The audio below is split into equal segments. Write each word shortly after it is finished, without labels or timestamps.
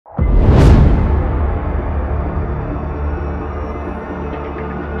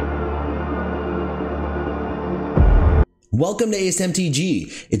Welcome to Ace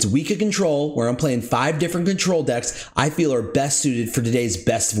MTG. It's week of control where I'm playing 5 different control decks I feel are best suited for today's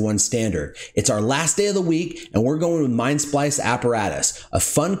best of 1 standard. It's our last day of the week and we're going with Mindsplice Apparatus, a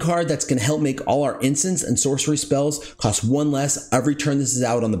fun card that's going to help make all our instants and sorcery spells cost 1 less every turn this is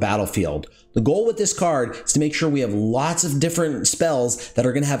out on the battlefield. The goal with this card is to make sure we have lots of different spells that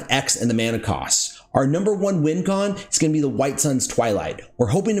are going to have X in the mana costs. Our number 1 wincon is going to be the White Sun's Twilight. We're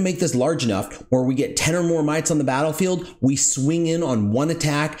hoping to make this large enough where we get 10 or more mites on the battlefield, we swing in on 1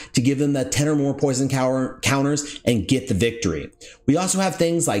 attack to give them the 10 or more poison counters and get the victory. We also have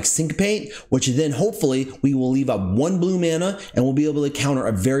things like Syncopate, which then hopefully we will leave up 1 blue mana and we'll be able to counter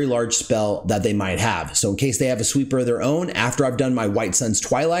a very large spell that they might have. So in case they have a sweeper of their own, after I've done my White Sun's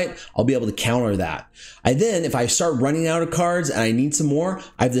Twilight, I'll be able to counter that. If I start running out of cards and I need some more,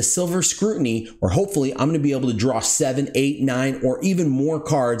 I have the Silver Scrutiny, where hopefully I'm going to be able to draw 7, 8, 9, or even more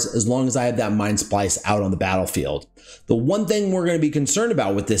cards as long as I have that Mindsplice out on the battlefield. The one thing we're going to be concerned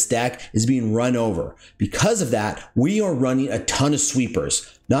about with this deck is being run over. Because of that, we are running a ton of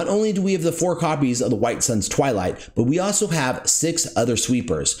sweepers. Not only do we have the 4 copies of the White Sun's Twilight, but we also have 6 other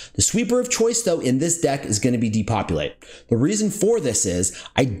sweepers. The sweeper of choice, though, in this deck is going to be Depopulate. The reason for this is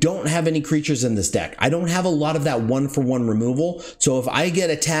I don't have any creatures in this deck. I don't have a lot of that 1-for-1 removal. So if I get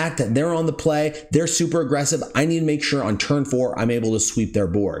attacked, they're on the play, they're super aggressive, I need to make sure on turn 4 I'm able to sweep their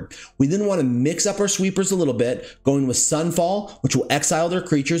board. We then want to mix up our sweepers a little bit, going with Sunfall, which will exile their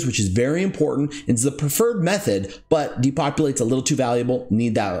creatures, which is very important. It's the preferred method, but Depopulate's a little too valuable.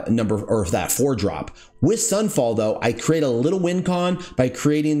 Need that number or that 4-drop. With Sunfall, though, I create a little wincon by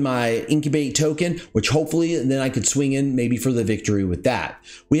creating my Incubate token, which hopefully then I could swing in maybe for the victory with that.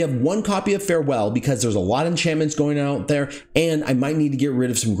 We have 1 copy of Farewell because there's a lot of enchantments going out there, and I might need to get rid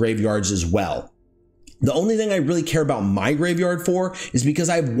of some graveyards as well. The only thing I really care about my graveyard for is because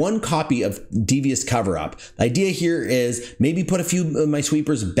I have 1 copy of Devious Cover-Up. The idea here is maybe put a few of my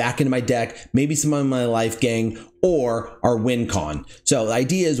sweepers back into my deck, maybe some of my Life Gang, or our wincon. So the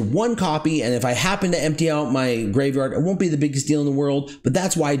idea is 1 copy, and if I happen to empty out my graveyard, it won't be the biggest deal in the world, but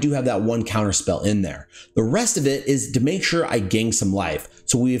that's why I do have that 1 counter spell in there. The rest of it is to make sure I gang some life.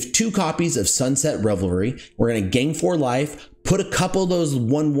 So we have 2 copies of Sunset Revelry. We're going to gang 4 life, put a couple of those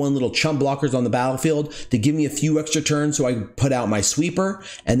 1/1 little chump blockers on the battlefield to give me a few extra turns so I can put out my sweeper.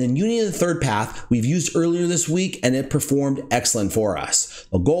 And then Union of the Third Path we've used earlier this week and it performed excellent for us.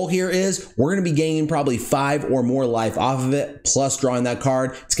 The goal here is we're going to be gaining probably 5 or more life off of it, plus drawing that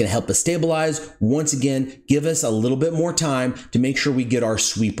card. It's going to help us stabilize. Once again, give us a little bit more time to make sure we get our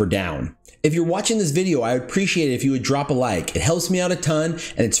sweeper down. If you're watching this video, I would appreciate it if you would drop a like. It helps me out a ton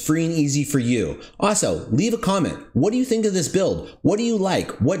and it's free and easy for you. Also, leave a comment. What do you think of this build? What do you like?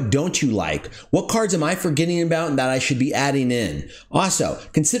 What don't you like? What cards am I forgetting about that I should be adding in? Also,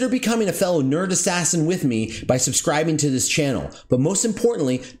 consider becoming a fellow nerd assassin with me by subscribing to this channel. But most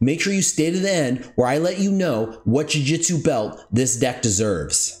importantly, make sure you stay to the end where I let you know what Jiu-Jitsu belt this deck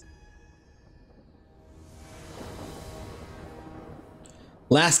deserves.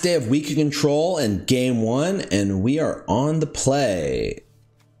 Last day of week of control and game 1, and we are on the play.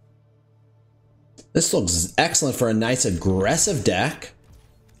 This looks excellent for a nice aggressive deck.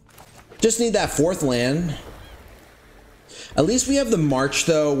 Just need that 4th land. At least we have the March,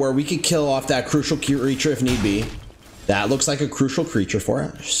 though, where we could kill off that crucial creature if need be. That looks like a crucial creature for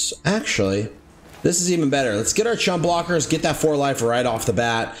us. Actually, this is even better. Let's get our chump blockers, get that 4 life right off the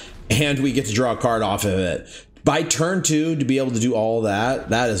bat, and we get to draw a card off of it. By turn 2, to be able to do all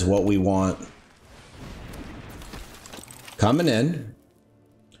that, that is what we want. Coming in.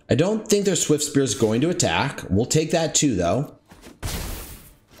 I don't think their Swift Spear is going to attack. We'll take that too, though.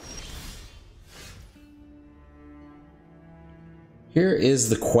 Here is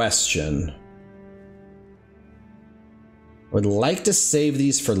the question. Would like to save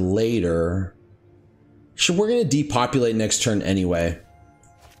these for later. Sure, we're going to depopulate next turn anyway.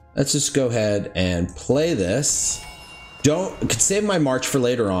 Let's just go ahead and play this. Could save my March for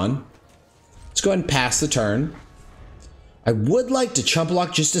later on. Let's go ahead and pass the turn. I would like to chump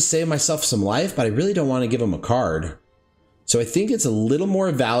block just to save myself some life, but I really don't want to give them a card. So I think it's a little more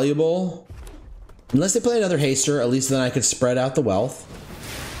valuable. Unless they play another haster, at least then I could spread out the wealth.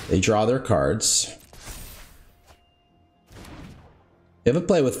 They draw their cards. They have a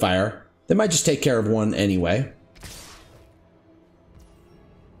play with fire. They might just take care of 1 anyway.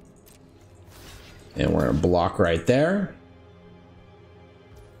 And we're going to block right there.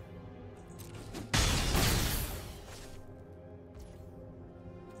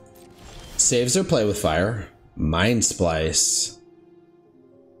 Saves their play with fire. Mindsplice.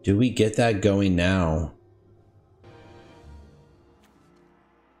 Do we get that going now?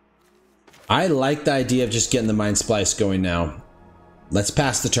 I like the idea of just getting the Mindsplice going now. Let's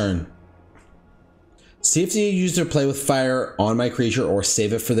pass the turn. See if they use their play with fire on my creature or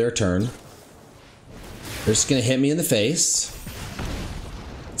save it for their turn. They're just gonna hit me in the face.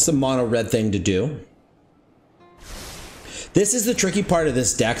 It's a mono red thing to do. This is the tricky part of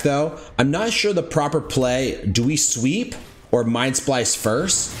this deck though. I'm not sure the proper play. Do we sweep or Mindsplice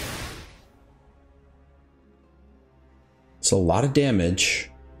first? It's a lot of damage.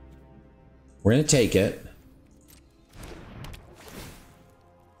 We're gonna take it.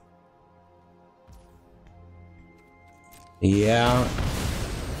 Yeah.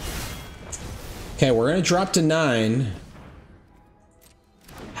 Okay, we're gonna drop to 9.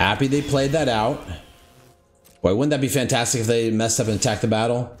 Happy they played that out. Boy, wouldn't that be fantastic if they messed up and attacked the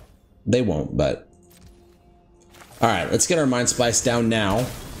battle? They won't, but... Alright, let's get our Mindsplice down now.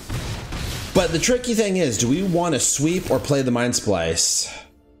 But the tricky thing is, do we want to sweep or play the Mindsplice?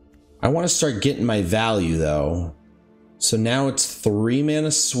 I want to start getting my value, though. So now it's 3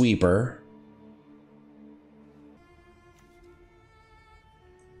 mana sweeper.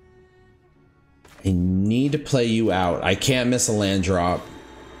 I need to play you out. I can't miss a land drop.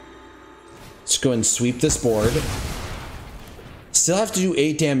 Let's go ahead and sweep this board. Still have to do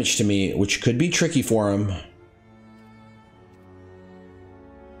 8 damage to me, which could be tricky for him.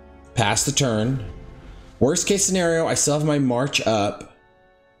 Pass the turn. Worst case scenario, I still have my march up.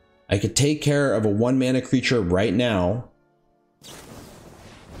 I could take care of a 1 mana creature right now.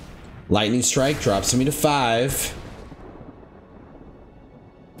 Lightning Strike drops me to 5.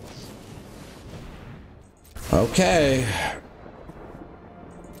 Okay.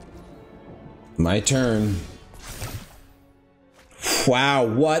 My turn. Wow,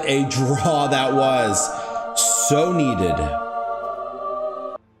 what a draw that was. So needed.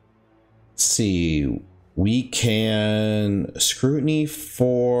 Let's see. We can scrutiny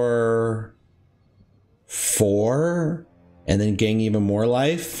for 4 and then gain even more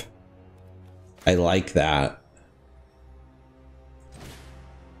life. I like that.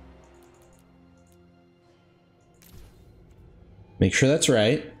 Make sure that's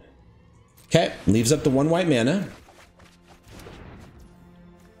right. Okay, leaves up to 1 white mana.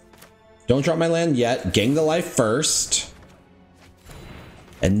 Don't drop my land yet. Gain the life first.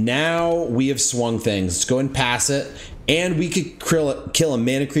 And now we have swung things. Let's go and pass it. And we could kill a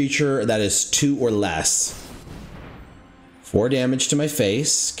mana creature that is 2 or less. 4 damage to my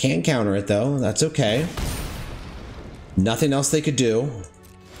face. Can't counter it though. That's okay. Nothing else they could do.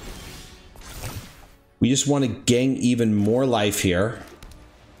 We just want to gain even more life here.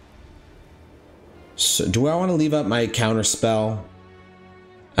 So do I want to leave up my counter spell?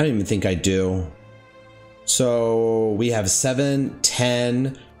 I don't even think I do. So we have 7,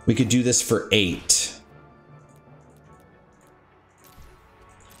 10. We could do this for 8.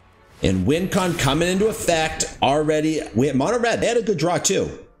 And wincon coming into effect already. We have mono red. They had a good draw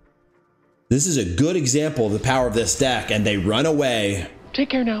too. This is a good example of the power of this deck, and they run away. Take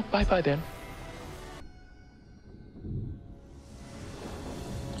care now. Bye-bye then.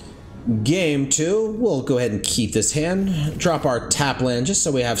 Game 2, we'll go ahead and keep this hand, drop our tap land just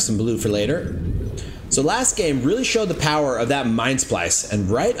so we have some blue for later. So last game really showed the power of that Mindsplice, and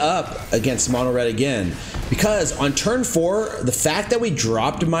right up against mono red again, because on turn 4, the fact that we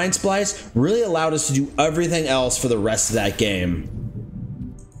dropped Mindsplice really allowed us to do everything else for the rest of that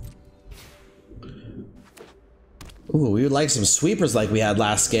game. Ooh, we would like some sweepers like we had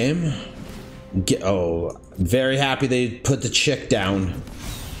last game. Oh, very happy they put the chick down.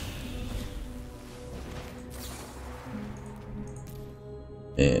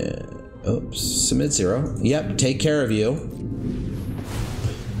 Oops, submit 0. Yep, take care of you.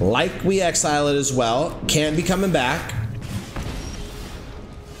 Like we exile it as well. Can't be coming back.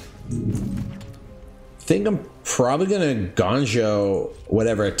 Think I'm probably gonna Gonjo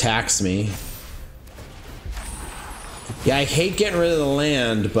whatever attacks me. Yeah, I hate getting rid of the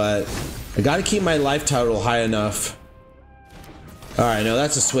land, but I gotta keep my life total high enough. Alright, no,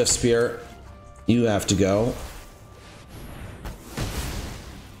 that's a Swift Spear. You have to go.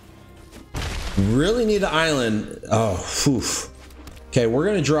 Really need an island. Oh, whew. Okay, we're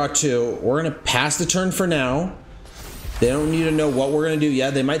gonna draw 2. We're gonna pass the turn for now. They don't need to know what we're gonna do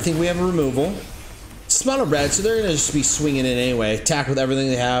yet. They might think we have a removal. It's mono red, so they're gonna just be swinging in anyway. Attack with everything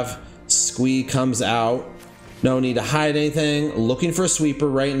they have. Squee comes out. No need to hide anything. Looking for a sweeper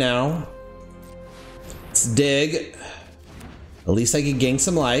right now. Let's dig. At least I can gain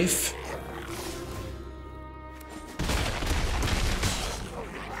some life.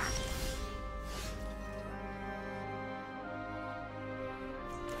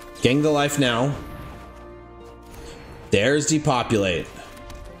 Gain the life now. There's depopulate.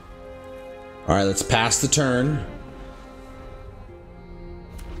 All right, let's pass the turn.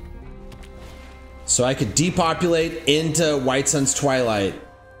 So I could depopulate into White Sun's Twilight.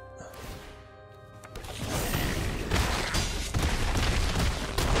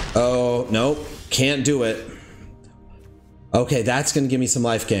 Oh, nope. Can't do it. Okay, that's going to give me some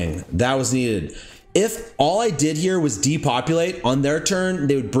life gain. That was needed. If all I did here was depopulate, on their turn,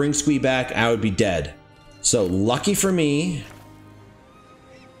 they would bring Squee back, I would be dead. So, lucky for me.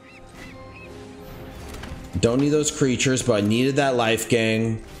 Don't need those creatures, but I needed that life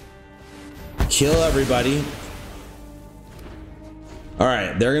gain. Kill everybody.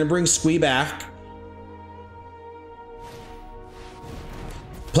 Alright, they're going to bring Squee back.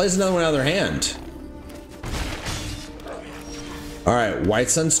 Plays another one out of their hand. Alright, White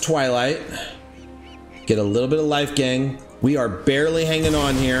Sun's Twilight. Get a little bit of life gain. We are barely hanging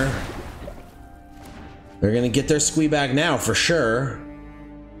on here. They're going to get their Squee back now for sure.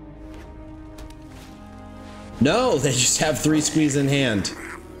 No, they just have 3 Squees in hand.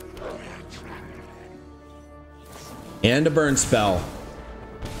 And a burn spell.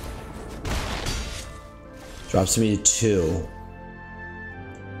 Drops me to 2.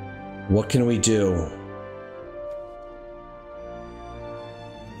 What can we do?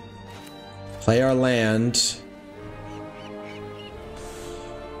 Play our land.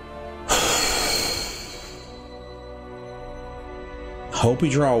 Hope we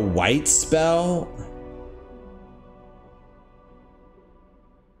draw a white spell.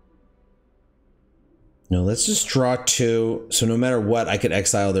 No, let's just draw 2. So no matter what, I could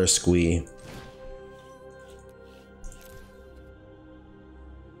exile their Squee.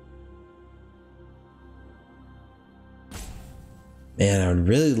 Man, I would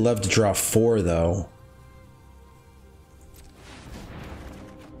really love to draw 4 though.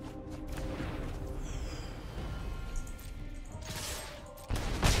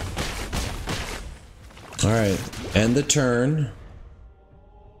 All right, end the turn.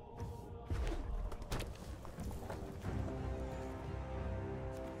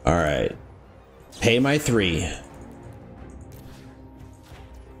 All right, pay my 3.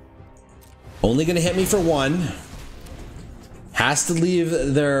 Only gonna hit me for 1. Has to leave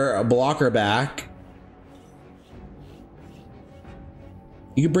their blocker back.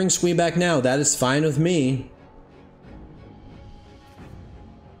 You can bring Squee back now. That is fine with me.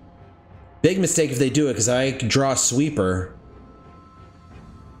 Big mistake if they do it, because I could draw a sweeper.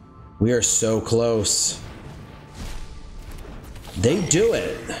 We are so close. They do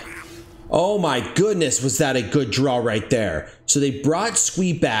it. Oh my goodness, was that a good draw right there. So they brought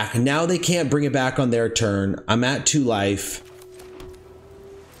Squee back. Now they can't bring it back on their turn. I'm at 2 life.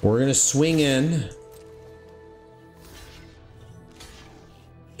 We're gonna swing in.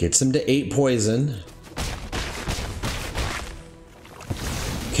 Gets them to 8 poison.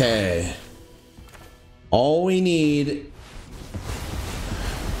 Okay. All we need.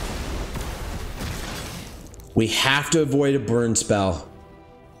 We have to avoid a burn spell.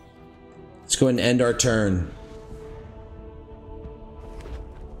 Let's go ahead and end our turn.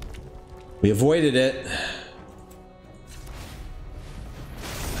 We avoided it.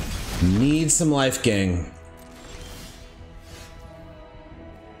 Need some life gain.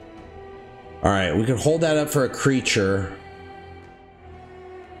 All right, we could hold that up for a creature.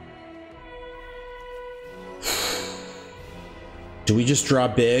 Do we just draw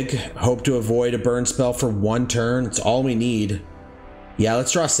big? Hope to avoid a burn spell for 1 turn? It's all we need. Yeah,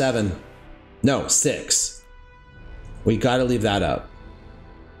 let's draw 7. No, 6. We gotta leave that up.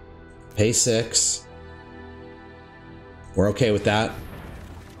 Pay 6. We're okay with that.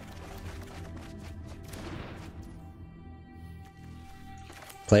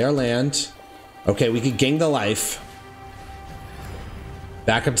 Play our land. Okay, we could gain the life.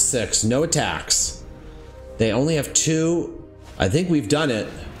 Back up to 6. No attacks. They only have 2. I think we've done it.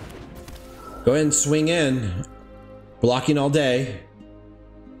 Go ahead and swing in. Blocking all day.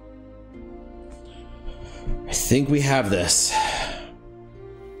 I think we have this.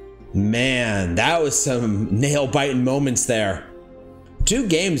 Man, that was some nail-biting moments there. 2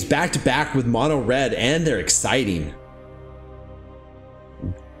 games back-to-back with mono red, and they're exciting.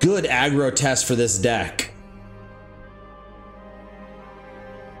 Good aggro test for this deck.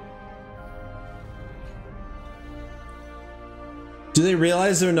 Do they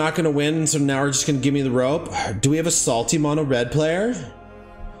realize they're not going to win, so now we're just going to give me the rope? Do we have a salty mono red player?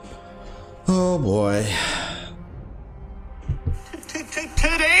 Oh boy.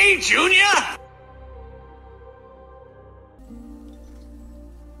 Today, Junior?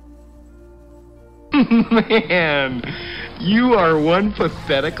 Man, you are one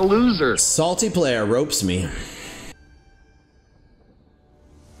pathetic loser. Salty player ropes me.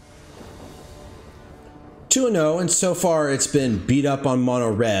 2-0, and so far it's been beat up on mono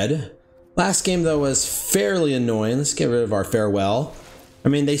red. Last game though was fairly annoying. Let's get rid of our farewell. I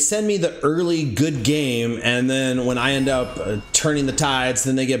mean, they send me the early good game, and then when I end up turning the tides,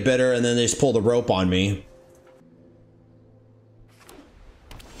 then they get bitter, and then they just pull the rope on me.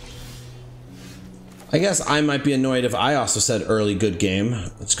 I guess I might be annoyed if I also said early good game.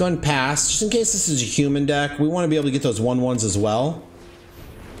 Let's go and pass, just in case this is a human deck. We want to be able to get those 1/1s as well.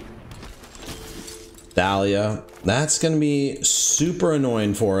 Thalia. That's going to be super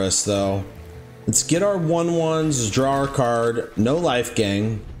annoying for us, though. Let's get our 1/1s, draw our card. No life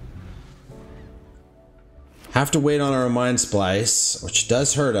gang. Have to wait on our Mindsplice, which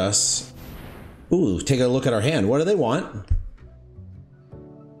does hurt us. Ooh, take a look at our hand. What do they want?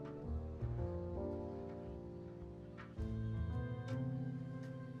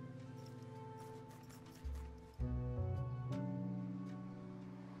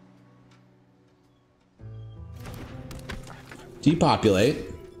 Depopulate.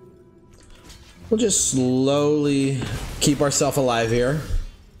 We'll just slowly keep ourselves alive here.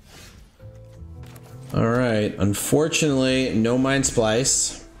 All right. Unfortunately, no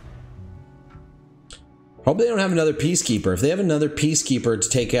Mindsplice. Hope they don't have another Peacekeeper. If they have another Peacekeeper to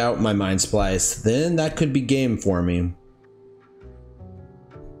take out my Mindsplice, then that could be game for me.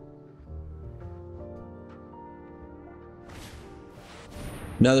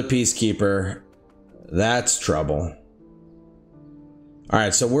 Another Peacekeeper. That's trouble. All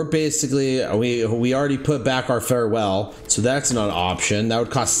right, so we're basically, we already put back our farewell, so that's not an option. That would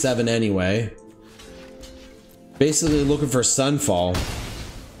cost 7 anyway. Basically looking for Sunfall.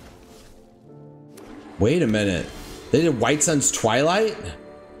 Wait a minute. They did White Sun's Twilight?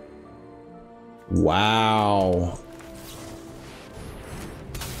 Wow.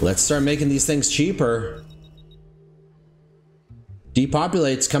 Let's start making these things cheaper.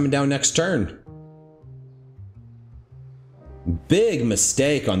 Depopulate's coming down next turn. Big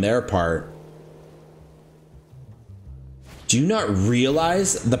mistake on their part. Do you not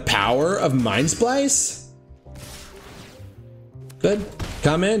realize the power of Mindsplice? Good.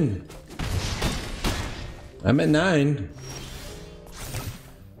 Come in. I'm at 9.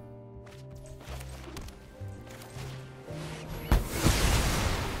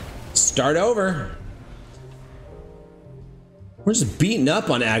 Start over. We're just beating up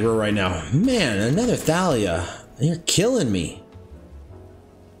on aggro right now. Man, another Thalia. You're killing me.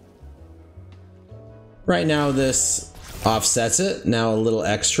 Right now this offsets it. Now a little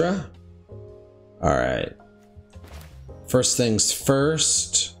extra. All right. First things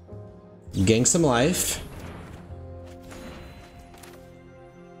first. Gain some life.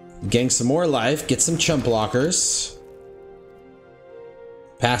 Gain some more life. Get some chump blockers.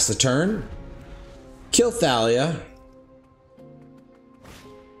 Pass the turn. Kill Thalia.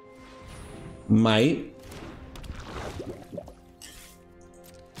 Might.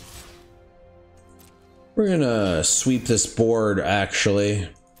 We're gonna sweep this board, actually.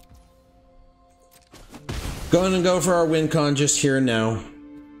 Going to go for our wincon just here and now.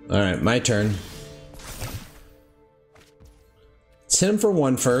 Alright, my turn. Let's hit him for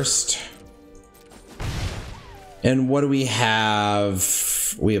 1 first. And what do we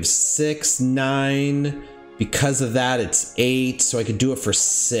have? We have 6, 9. Because of that, it's 8, so I could do it for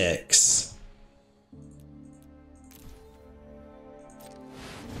 6.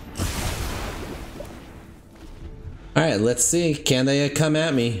 Alright, let's see. Can they come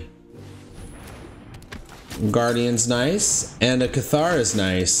at me? Guardian's nice, and a Cathar is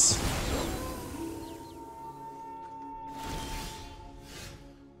nice.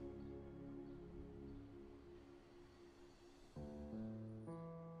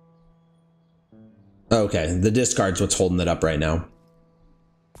 Okay, the discard's what's holding it up right now.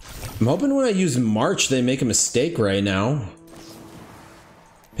 I'm hoping when I use March, they make a mistake right now.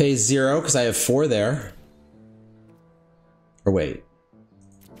 Pay 0, because I have 4 there. Or wait.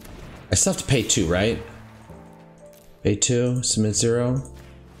 I still have to pay 2, right? Pay 2, submit 0.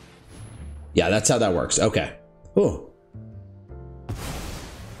 Yeah, that's how that works. Okay. Ooh.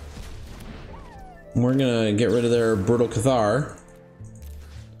 We're gonna get rid of their Brutal Cathar.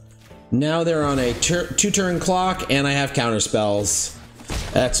 Now they're on a 2-turn clock, and I have counter spells.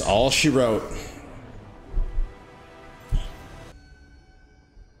 That's all she wrote.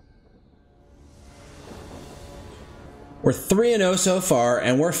 We're 3-0 so far,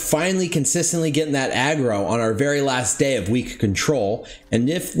 and we're finally consistently getting that aggro on our very last day of weak control. And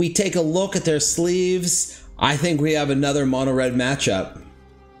if we take a look at their sleeves, I think we have another mono-red matchup.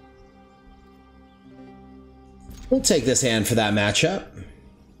 We'll take this hand for that matchup.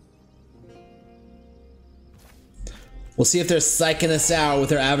 We'll see if they're psyching us out with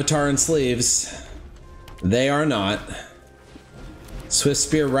their avatar and sleeves. They are not. Swift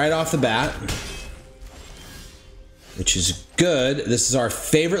Spear right off the bat, which is good. This is our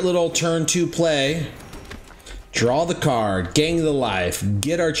favorite little turn 2 play. Draw the card, gain the life,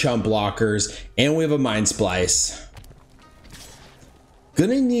 get our chump blockers, and we have a Mindsplice.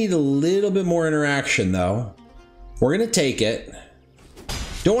 Gonna need a little bit more interaction though. We're gonna take it.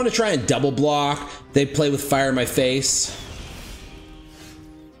 Don't want to try and double block. They play with fire in my face.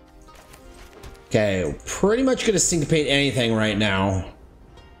 Okay, pretty much gonna syncopate anything right now.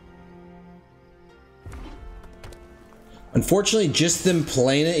 Unfortunately, just them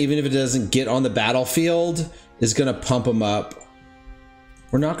playing it, even if it doesn't get on the battlefield, is gonna pump them up.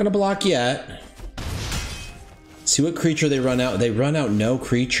 We're not gonna block yet. See what creature they run out. They run out no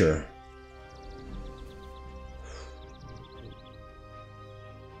creature.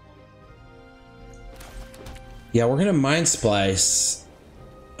 Yeah, we're gonna Mindsplice.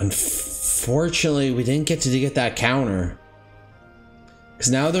 Unfortunately, we didn't get to get that counter.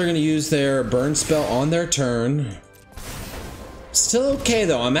 Because now they're gonna use their burn spell on their turn. Still okay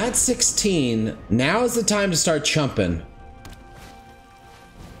though, I'm at 16. Now is the time to start chumping.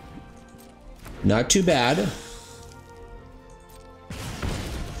 Not too bad.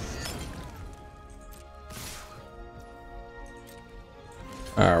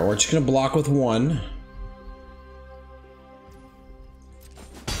 Alright, we're just gonna block with 1.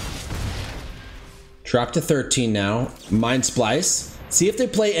 Drop to 13 now. Mindsplice. See if they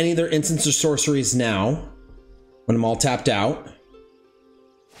play any of their instants or sorceries now. When I'm all tapped out.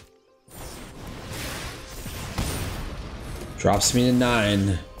 Drops me to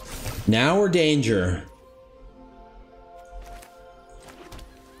 9. Now we're danger.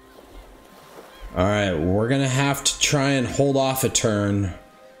 Alright, we're gonna have to try and hold off a turn.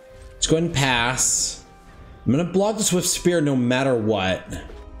 Let's go ahead and pass. I'm gonna block the Swift Spear no matter what.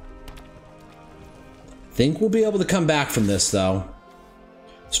 Think we'll be able to come back from this though.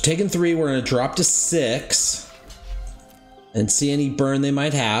 So taking 3, we're gonna drop to 6. And see any burn they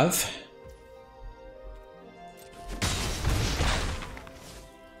might have.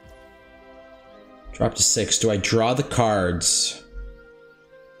 Drop to 6. Do I draw the cards?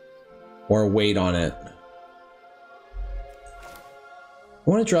 Or wait on it? I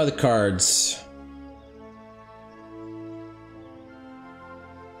want to draw the cards.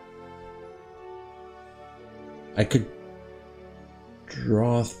 I could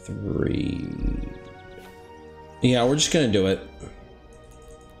draw 3. Yeah, we're just gonna do it.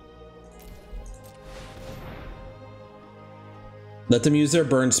 Let them use their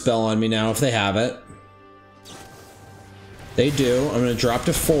burn spell on me now if they have it. They do. I'm gonna drop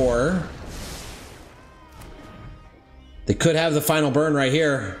to 4. They could have the final burn right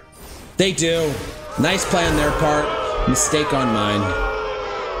here. They do. Nice play on their part. Mistake on mine.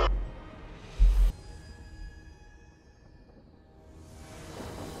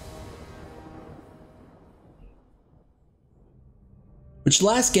 Which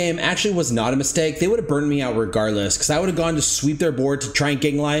last game actually was not a mistake. They would have burned me out regardless, because I would have gone to sweep their board to try and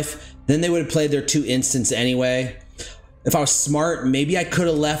gain life. Then they would have played their 2 instants anyway. If I was smart, maybe I could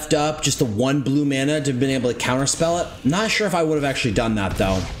have left up just the 1 blue mana to have been able to counterspell it. Not sure if I would have actually done that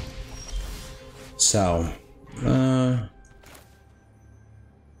though. So, don't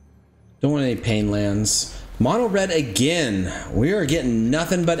want any pain lands. Mono red again. We are getting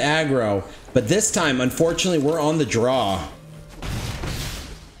nothing but aggro. But this time, unfortunately, we're on the draw.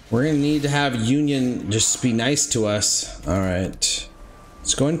 We're gonna need to have Union just be nice to us. All right,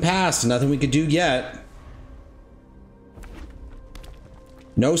 let's go and pass. Nothing we could do yet.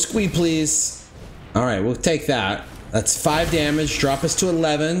 No squee, please. All right, we'll take that. That's 5 damage. Drop us to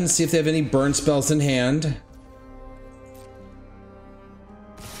 11. See if they have any burn spells in hand.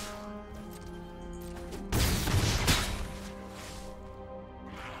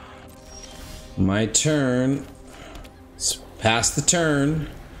 My turn. Let's pass the turn.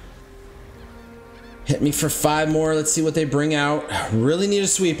 Hit me for 5 more. Let's see what they bring out. Really need a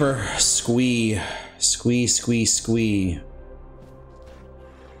sweeper. Squee. Squee, squee, squee.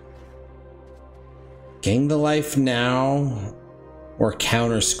 Gain the life now. Or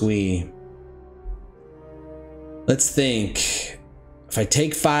counter squee. Let's think. If I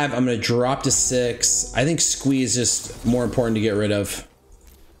take 5, I'm going to drop to 6. I think squee is just more important to get rid of.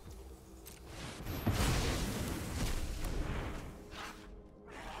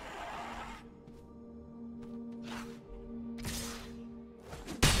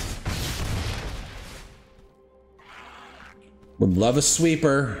 Would love a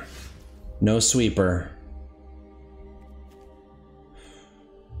sweeper. No sweeper.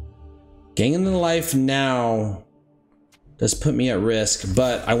 Gaining the life now Does put me at risk,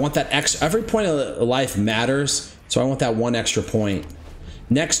 but I want that extra. Every point of life matters, so I want that one extra point.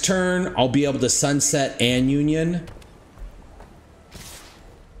 Next turn, I'll be able to sunset and union.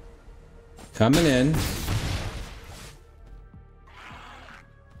 Coming in.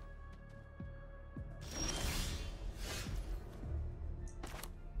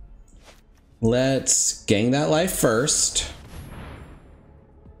 Let's gang that life first.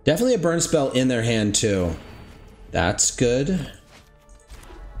 Definitely a burn spell in their hand too. That's good.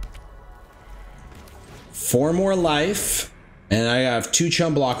 4 more life. And I have 2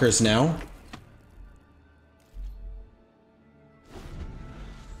 chum blockers now.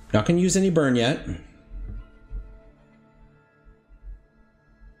 Not gonna use any burn yet.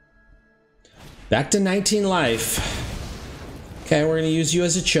 Back to 19 life. Okay, we're gonna use you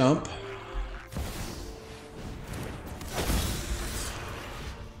as a chump.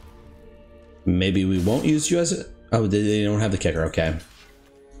 Maybe we won't use you as a... Oh, they don't have the kicker. Okay.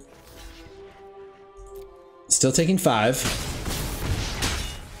 Still taking 5.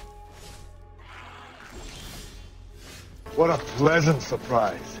 What a pleasant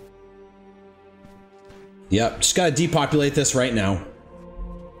surprise. Yep, just gotta depopulate this right now.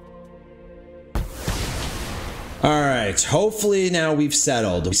 Alright, hopefully now we've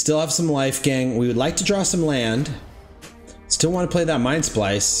settled. We still have some life, gang. We would like to draw some land. Still want to play that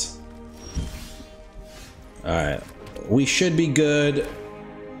Mindsplice. Alright, we should be good.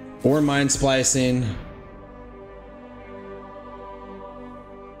 Or mind splicing.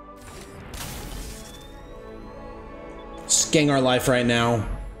 Just gang our life right now.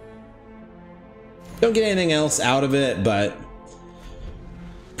 Don't get anything else out of it, but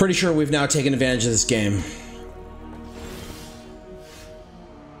pretty sure we've now taken advantage of this game.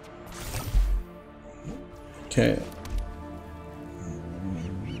 Okay.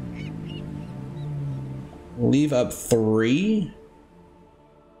 Leave up 3.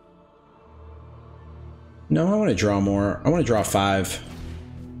 No, I want to draw more. I want to draw 5.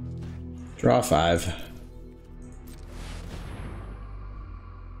 Draw 5.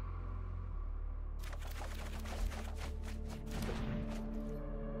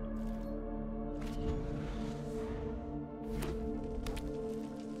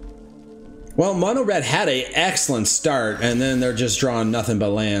 Well, Mono Red had an excellent start, and then they're just drawing nothing but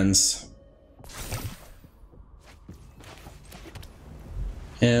lands.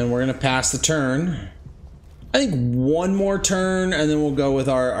 And we're gonna pass the turn. I think one more turn, and then we'll go with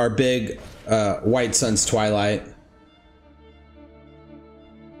our big White Sun's Twilight.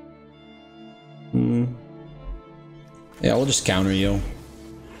 Yeah, we'll just counter you.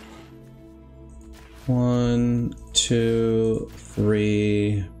 1, 2,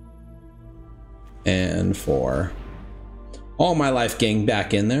 3, and 4. All my life gang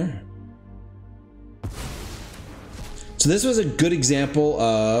back in there. So this was a good example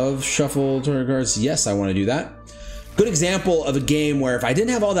of shuffle to cards. Yes, I want to do that. Good example of a game where if I didn't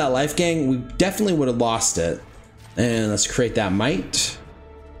have all that life gang, we definitely would have lost it. And let's create that might.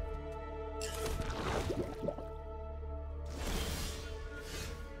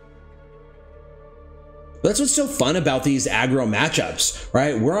 That's what's so fun about these aggro matchups,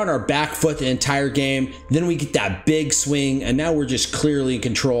 right? We're on our back foot the entire game, then we get that big swing, and now we're just clearly in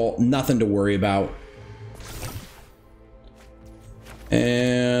control, nothing to worry about.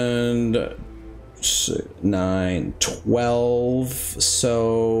 And 9, 12,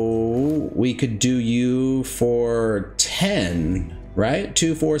 so we could do you for 10, right?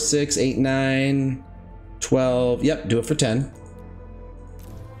 2, 4, 6, 8, 9, 12. Yep, do it for 10.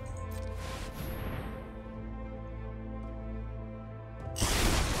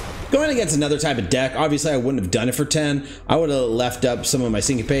 Going against another type of deck, obviously I wouldn't have done it for 10. I would have left up some of my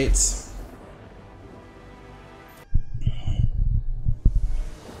Syncopates.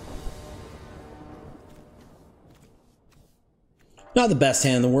 Not the best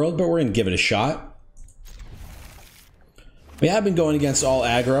hand in the world, but we're going to give it a shot. We have been going against all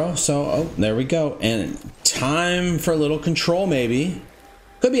aggro, so oh, there we go. And time for a little control, maybe.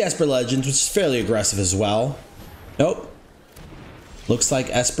 Could be Esper Legends, which is fairly aggressive as well. Nope. Looks like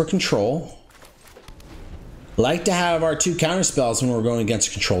Esper Control. Like to have our 2 counter spells when we're going against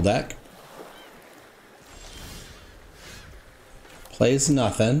a control deck. Plays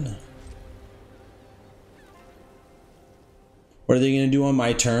nothing. What are they going to do on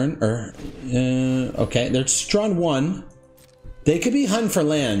my turn? Okay, they're just drawing 1. They could be hunting for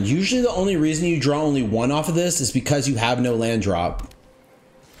land. Usually the only reason you draw only 1 off of this is because you have no land drop.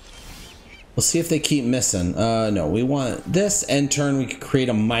 We'll see if they keep missing. No, we want this end turn. We could create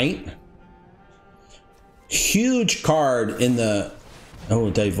a might. Huge card in the... Oh,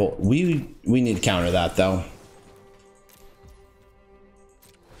 Devil. We need to counter that, though.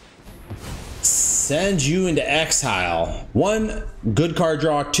 Send you into exile. 1, good card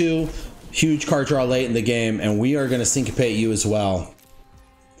draw. 2, huge card draw late in the game, and we are going to syncopate you as well.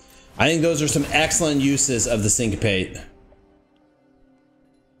 I think those are some excellent uses of the syncopate.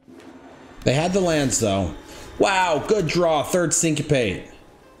 They had the lands though. Wow, good draw. 3rd syncopate.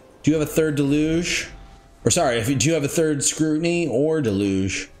 Do you have a 3rd deluge? Or sorry, do you have a 3rd scrutiny or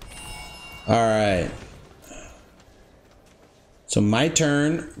deluge? All right. So my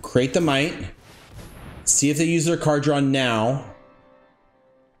turn. Create the might. See if they use their card draw now.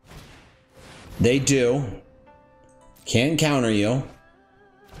 They do. Can't counter you.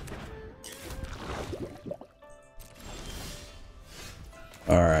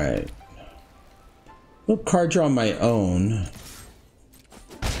 All right. Little card draw on my own.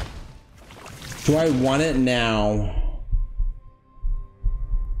 Do I want it now?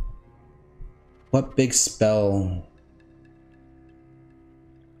 What big spell?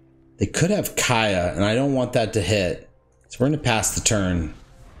 They could have Kaya, and I don't want that to hit. So we're going to pass the turn.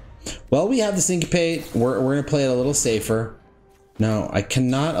 Well, we have the Syncopate. We're going to play it a little safer. No, I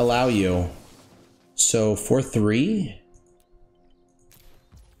cannot allow you. So for 3.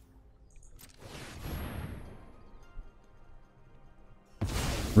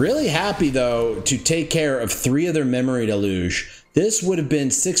 Really happy, though, to take care of 3 of their Memory Deluge. This would have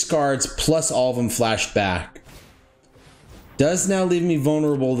been 6 cards plus all of them flashed back. Does now leave me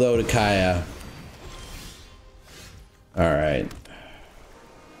vulnerable, though, to Kaya. Alright.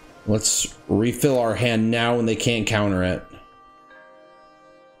 Let's refill our hand now when they can't counter it.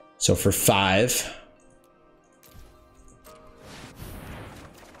 So for 5.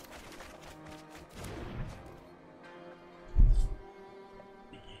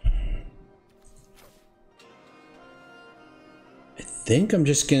 I think I'm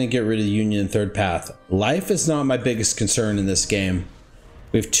just going to get rid of the Union and 3rd Path. Life is not my biggest concern in this game.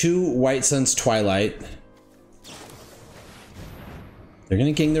 We have 2 White Suns Twilight. They're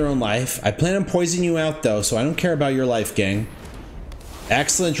going to gang their own life. I plan on poisoning you out, though, so I don't care about your life, gang.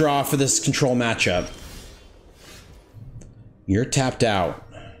 Excellent draw for this control matchup. You're tapped out.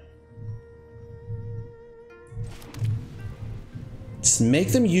 Just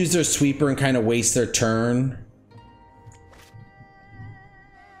make them use their sweeper and kind of waste their turn.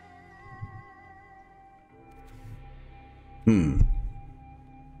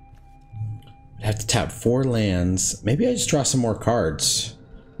 I have to tap 4 lands. Maybe I just draw some more cards.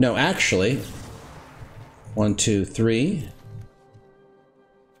 No, actually. 1, 2, 3.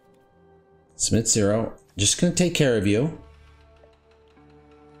 Submit 0. Just gonna take care of you.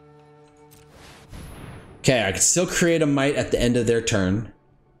 Okay, I can still create a might at the end of their turn.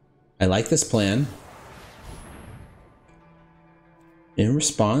 I like this plan. In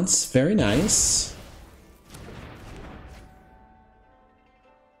response, very nice.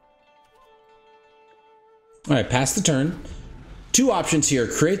 All right, pass the turn. 2 options here.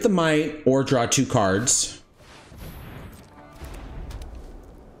 Create the might or draw 2 cards.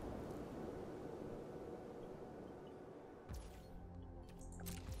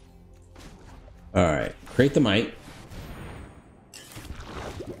 All right, create the might.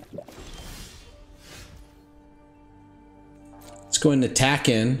 Let's go and attack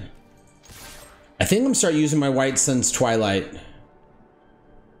in. I think I'm gonna start using my White Sun's Twilight.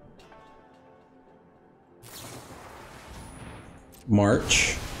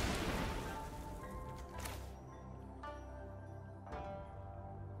 March.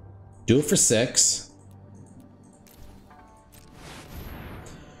 Do it for 6.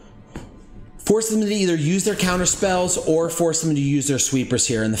 Force them to either use their counter spells or force them to use their sweepers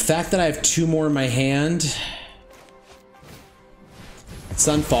here. And the fact that I have 2 more in my hand.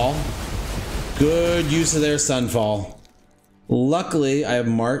 Sunfall. Good use of their Sunfall. Luckily, I have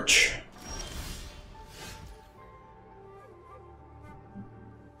March.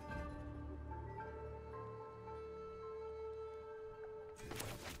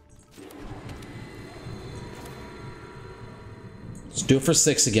 Let's do it for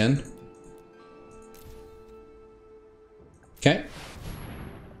 6 again. Okay.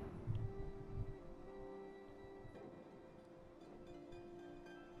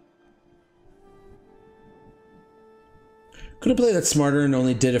 Could have played that smarter and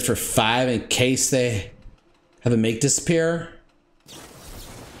only did it for 5 in case they have a make disappear.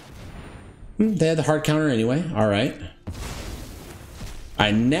 They had the hard counter anyway. All right. All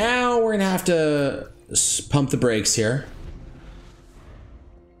right, now we're gonna have to pump the brakes here.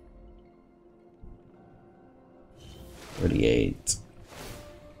 $38.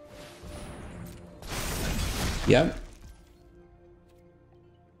 Yep.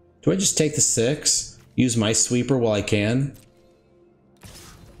 Do I just take the 6? Use my sweeper while I can?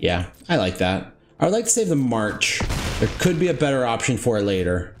 Yeah, I like that. I would like to save the March. There could be a better option for it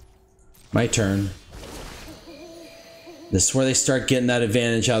later. My turn. This is where they start getting that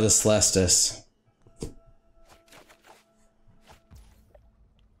advantage out of the Celestis.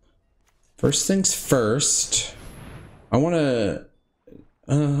 First things first. I want to...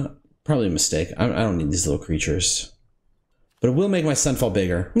 probably a mistake. I don't need these little creatures. But it will make my Sunfall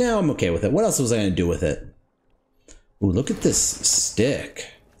bigger. No, I'm okay with it. What else was I going to do with it? Ooh, look at this stick.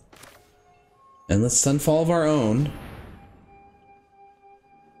 And let's Sunfall of our own.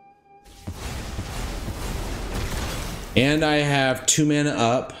 And I have 2 mana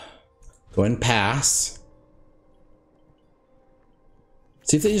up. Go ahead and pass.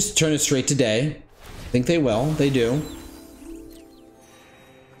 See if they just turn it straight to day. I think they will. They do.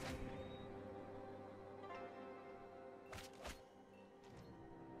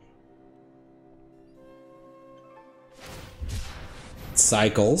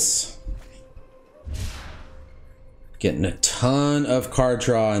 Cycles. Getting a ton of card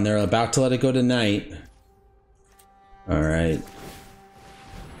draw, and they're about to let it go to night. All right.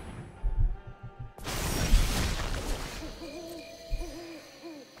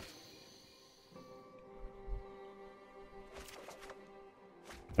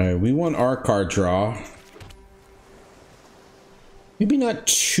 All right, we want our card draw. Maybe not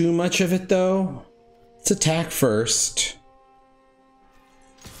too much of it though. Let's attack first.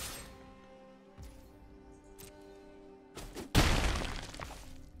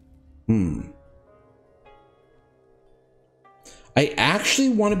 I actually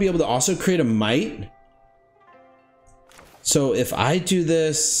want to be able to also create a might. So if I do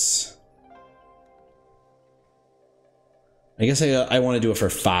this, I guess I want to do it for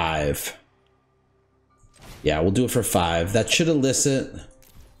 5. Yeah, we'll do it for 5. That should elicit.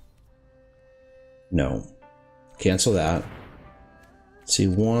 No. Cancel that. Let's see,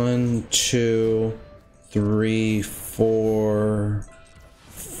 1, 2, 3, 4,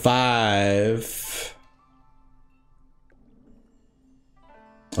 5.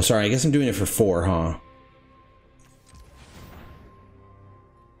 Oh, sorry, I guess I'm doing it for 4, huh?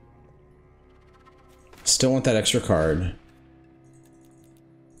 Still want that extra card.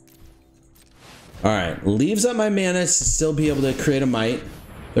 Alright, leaves up my mana to still be able to create a might.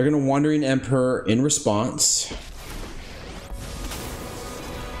 They're going to Wandering Emperor in response.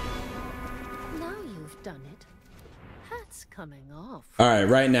 Now you've done it. Hat's coming off. Alright,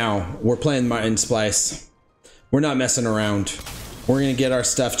 right now, we're playing Mindsplice. We're not messing around. We're going to get our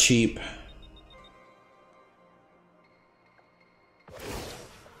stuff cheap.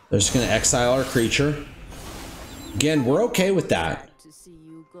 They're just going to exile our creature. Again, we're okay with that.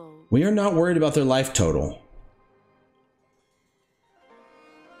 We are not worried about their life total.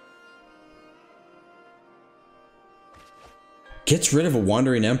 Gets rid of a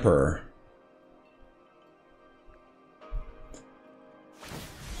Wandering Emperor.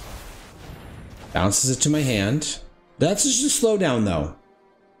 Bounces it to my hand. That's just a slowdown though.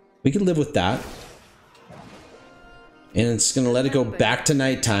 We can live with that. And it's going to let it go back to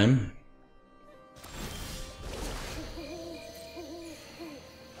nighttime.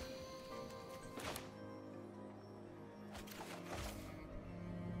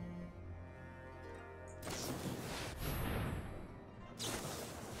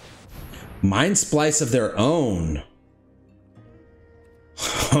 Mindsplice of their own.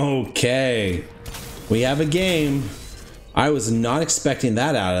 Okay. We have a game. I was not expecting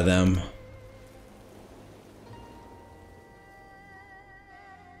that out of them.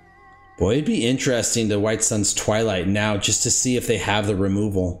 Boy, it'd be interesting to White Sun's Twilight now just to see if they have the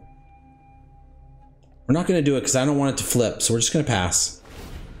removal. We're not going to do it because I don't want it to flip, so we're just going to pass.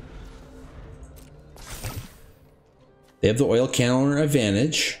 They have the oil counter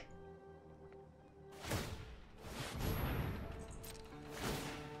advantage.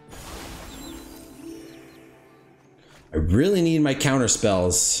 I really need my counter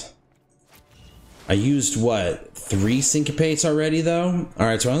spells. I used what, 3 Syncopates already though?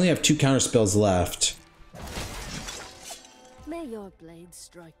 Alright, so I only have 2 counter spells left. May your blade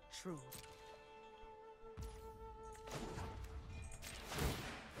strike true.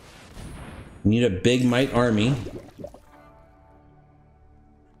 Need a big might army.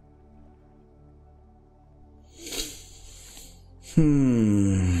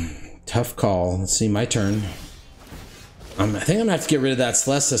 Tough call. Let's see, my turn. I think I'm gonna have to get rid of that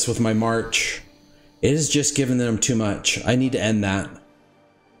Celestis with my March. It is just giving them too much. I need to end that.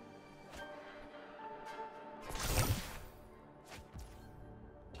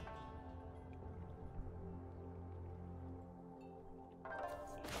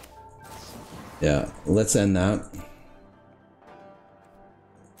 Yeah, let's end that.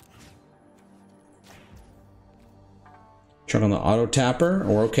 Truck on the auto tapper.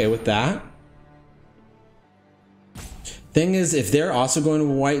 We're okay with that. Thing is, if they're also going to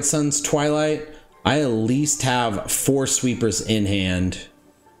White Sun's Twilight, I at least have 4 sweepers in hand.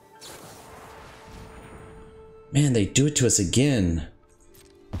 Man, they do it to us again.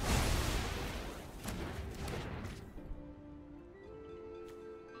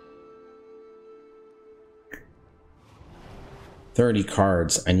 $30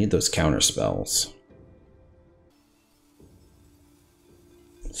 cards. I need those counter spells.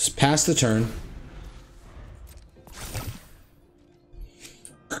 Just pass the turn.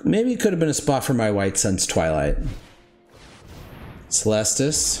 Maybe it could have been a spot for my White Sun's Twilight.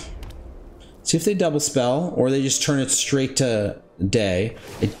 Celestis. See if they double spell or they just turn it straight to day.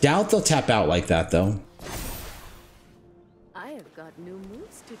 I doubt they'll tap out like that though. I have got new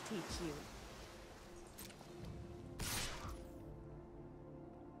moves to teach you.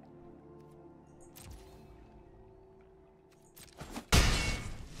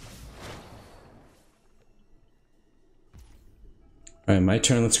 All right, my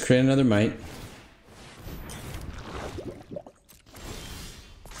turn. Let's create another might.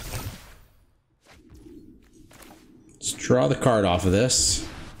 Let's draw the card off of this.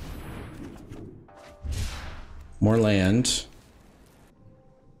 More land.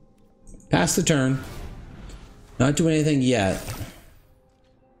 Pass the turn. Not doing anything yet.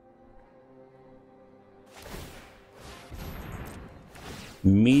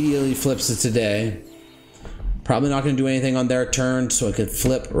 Immediately flips it today. Probably not going to do anything on their turn, so it could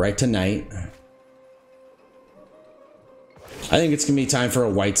flip right to night. I think it's going to be time for a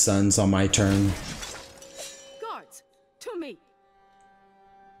White Suns on my turn. Guards, to me.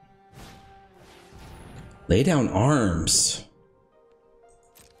 Lay down arms.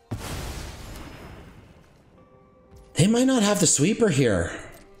 They might not have the sweeper here.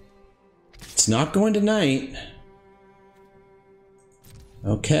 It's not going to night.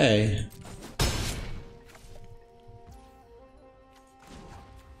 Okay.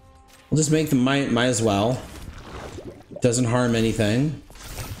 We'll just make the might as well. Doesn't harm anything.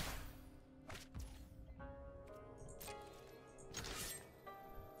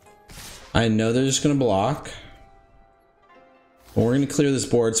 I know they're just gonna block. But we're gonna clear this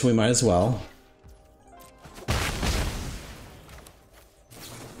board, so we might as well.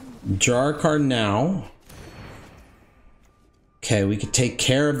 Draw our card now. Okay, we could take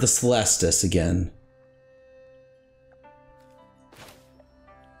care of the Celestis again.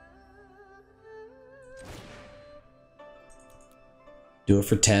 Do it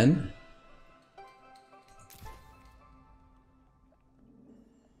for 10.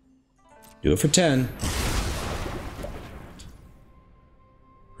 Do it for 10.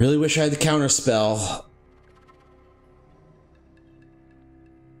 Really wish I had the counter spell.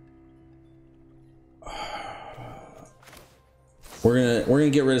 We're gonna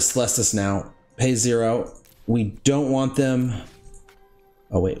get rid of Celestis now. Pay 0. We don't want them.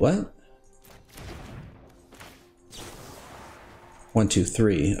 Oh wait, what? 1, 2,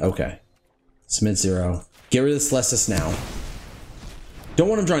 3. Okay. Submit 0. Get rid of the Celestis now. Don't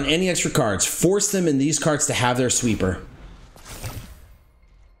want them drawing any extra cards. Force them in these cards to have their sweeper.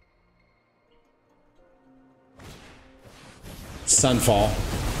 Sunfall.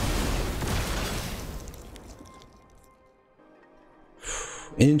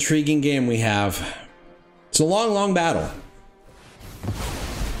 An intriguing game we have. It's a long, long battle.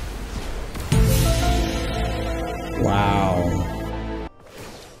 Wow.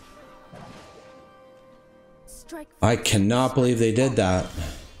 I cannot believe they did that.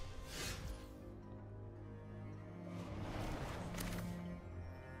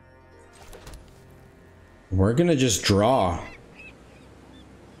 We're gonna just draw.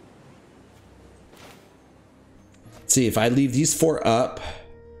 Let's see if I leave these 4 up.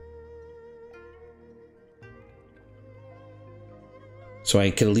 So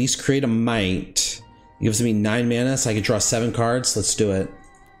I could at least create a might. It gives me 9 mana, so I can draw 7 cards. Let's do it.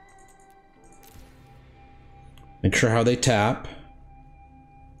 Make sure how they tap.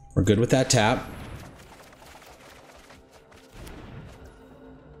 We're good with that tap.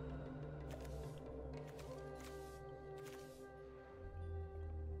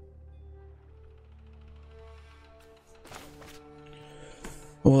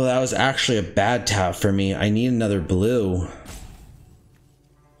 Well, that was actually a bad tap for me. I need another blue.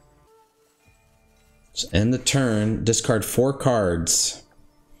 Just end the turn. Discard 4 cards.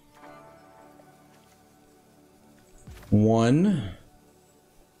 1,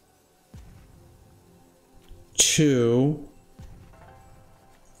 2,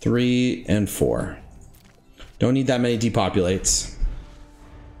 3, and 4. Don't need that many depopulates.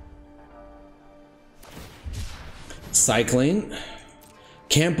 Cycling.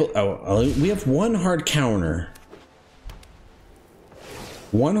 We have one hard counter.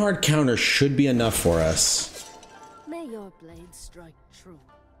 One hard counter should be enough for us. May your blade strike true.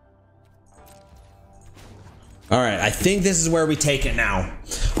 All right, I think this is where we take it now.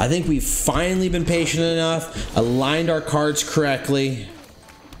 I think we've finally been patient enough, aligned our cards correctly.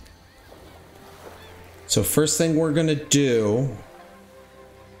 So first thing we're gonna do,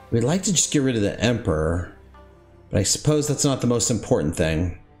 we'd like to just get rid of the Emperor, but I suppose that's not the most important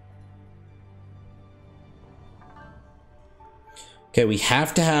thing. Okay, we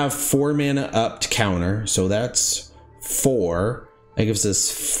have to have 4 mana up to counter, so that's 4. That gives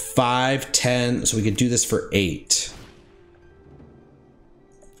us 5, 10, so we could do this for 8.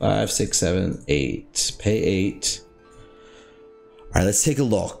 5, 6, 7, 8. Pay 8. All right, let's take a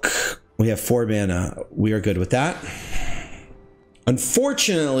look. We have 4 mana. We are good with that.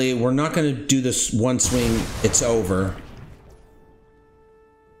 Unfortunately, we're not going to do this one swing. It's over.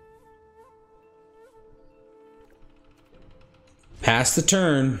 Pass the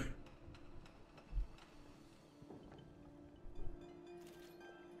turn.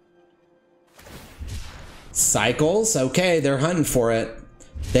 Cycles. Okay, they're hunting for it.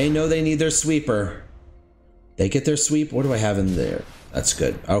 They know they need their sweeper. They get their sweep. What do I have in there? That's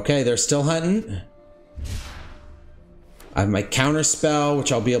good. Okay, they're still hunting. I have my counter spell,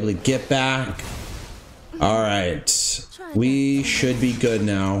 which I'll be able to get back. All right. We should be good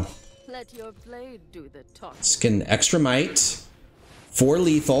now. Let your blade do the talking. Let's get an extra might. 4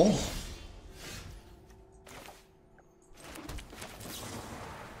 lethal.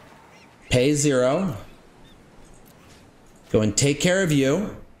 Pay 0. Go and take care of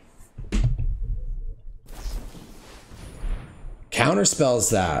you.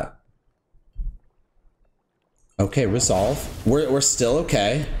 Counterspells that. Okay, resolve. We're still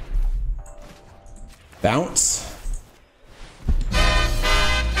okay. Bounce.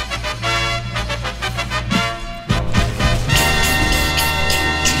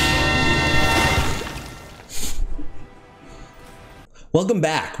 Welcome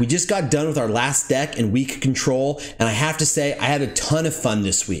back. We just got done with our last deck in week of Control, and I have to say I had a ton of fun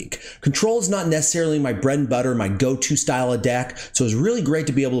this week. Control is not necessarily my bread and butter, my go-to style of deck, so it was really great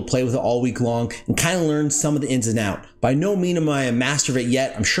to be able to play with it all week long and kind of learn some of the ins and outs. By no means am I a master of it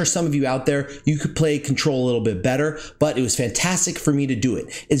yet. I'm sure some of you out there, you could play Control a little bit better, but it was fantastic for me to do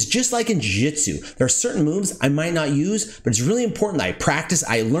it. It's just like in Jiu-Jitsu. There are certain moves I might not use, but it's really important that I practice,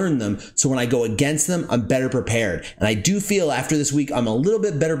 I learn them, so when I go against them, I'm better prepared. And I do feel after this week, I'm a little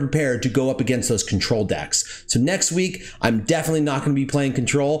bit better prepared to go up against those Control decks. So next week, I'm definitely not going to be playing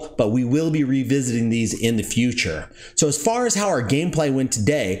Control, but we will be revisiting these in the future. So as far as how our gameplay went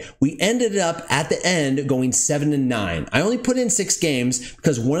today, we ended up at the end going 7-9. I only put in 6 games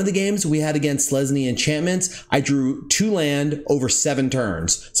because one of the games we had against Lesney Enchantments, I drew 2 land over 7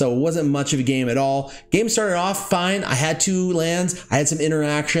 turns. So it wasn't much of a game at all. Game started off fine. I had 2 lands. I had some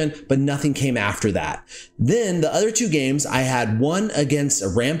interaction, but nothing came after that. Then the other 2 games, I had one against a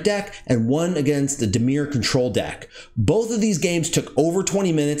ramp deck and one against the Dimir Control deck. Both of these games took over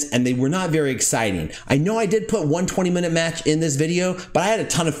 20 minutes and they were not very exciting. I know I did put one 20-minute match in this video, but I had a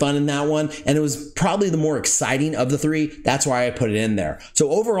ton of fun in that one and it was probably the more exciting of the 3. That's why I put it in there.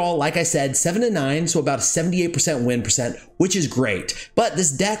 So overall, like I said, 7-9, so about a 78% win percent, which is great. But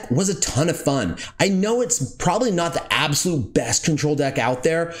this deck was a ton of fun. I know it's probably not the absolute best Control deck out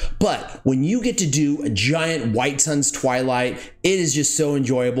there, but when you get to do a giant White Sun's Twilight, it is just so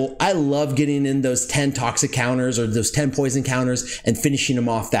enjoyable. I love getting in those 10 toxic counters or those 10 poison counters and finishing them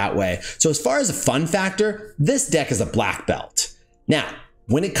off that way. So as far as a fun factor, this deck is a black belt. Now,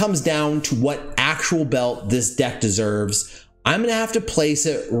 when it comes down to what actual belt this deck deserves, I'm going to have to place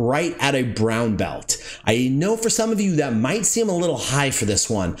it right at a brown belt. I know for some of you that might seem a little high for this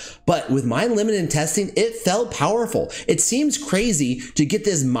one, but with my limited testing, it felt powerful. It seems crazy to get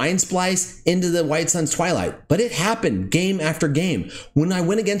this Mindsplice into the White Sun's Twilight, but it happened game after game. When I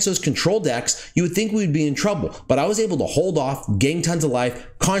went against those Control decks, you would think we'd be in trouble, but I was able to hold off, gain tons of life,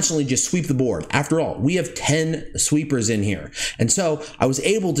 constantly just sweep the board. After all, we have 10 sweepers in here. And so I was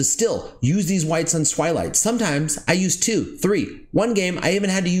able to still use these White Sun's Twilight. Sometimes I use 2, 3. One game, I even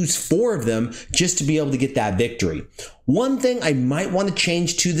had to use 4 of them just to be able to get that victory. One thing I might want to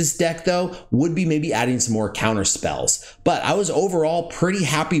change to this deck though would be maybe adding some more counter spells, but I was overall pretty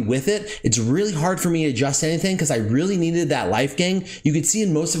happy with it. It's really hard for me to adjust anything because I really needed that life gain. You could see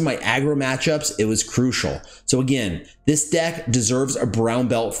in most of my aggro matchups, it was crucial. So again, this deck deserves a brown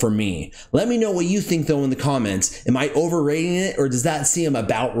belt for me. Let me know what you think though in the comments. Am I overrating it or does that seem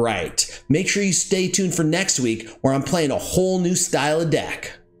about right? Make sure you stay tuned for next week where I'm playing a whole new style of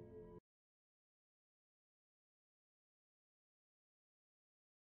deck.